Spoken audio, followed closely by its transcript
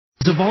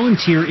As a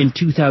volunteer in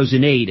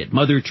 2008 at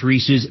Mother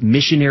Teresa's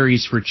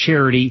Missionaries for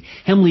Charity,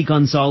 Hemley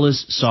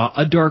Gonzalez saw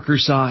a darker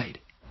side.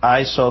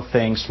 I saw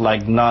things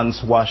like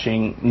nuns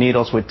washing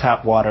needles with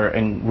tap water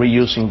and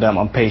reusing them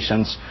on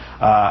patients.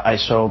 I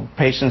saw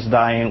patients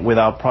dying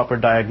without proper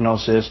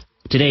diagnosis.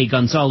 Today,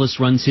 Gonzalez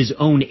runs his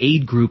own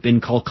aid group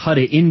in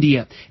Calcutta,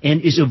 India, and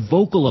is a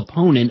vocal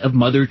opponent of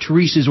Mother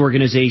Teresa's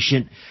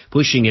organization,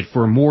 pushing it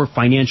for more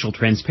financial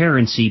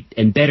transparency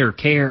and better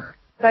care.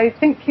 I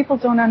think people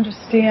don't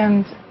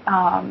understand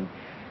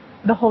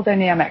the whole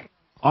dynamic.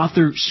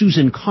 Author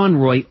Susan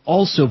Conroy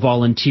also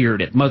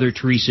volunteered at Mother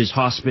Teresa's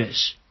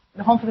hospice.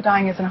 The Home for the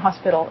Dying isn't a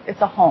hospital,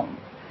 it's a home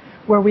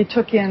where we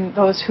took in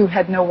those who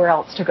had nowhere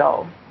else to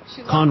go.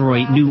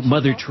 Conroy knew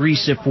Mother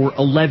Teresa for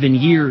 11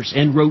 years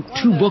and wrote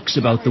 2 books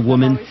about the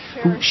woman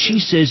who she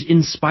says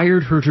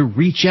inspired her to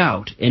reach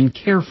out and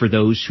care for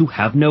those who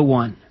have no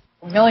one.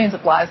 Millions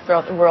of lives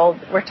throughout the world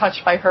were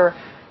touched by her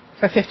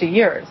for 50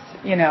 years,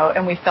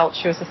 and we felt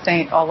she was a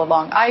saint all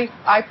along.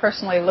 I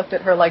personally looked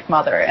at her like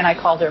Mother, and I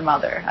called her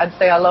Mother. I'd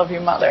say, "I love you,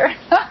 Mother."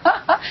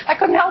 I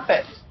couldn't help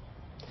it.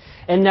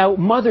 And now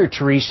Mother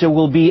Teresa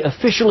will be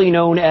officially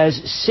known as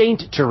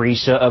Saint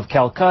Teresa of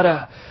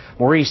Calcutta.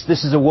 Maurice,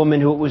 this is a woman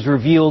who, it was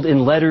revealed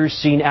in letters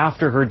seen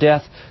after her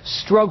death,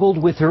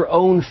 struggled with her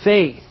own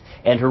faith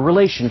and her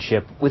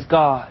relationship with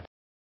God.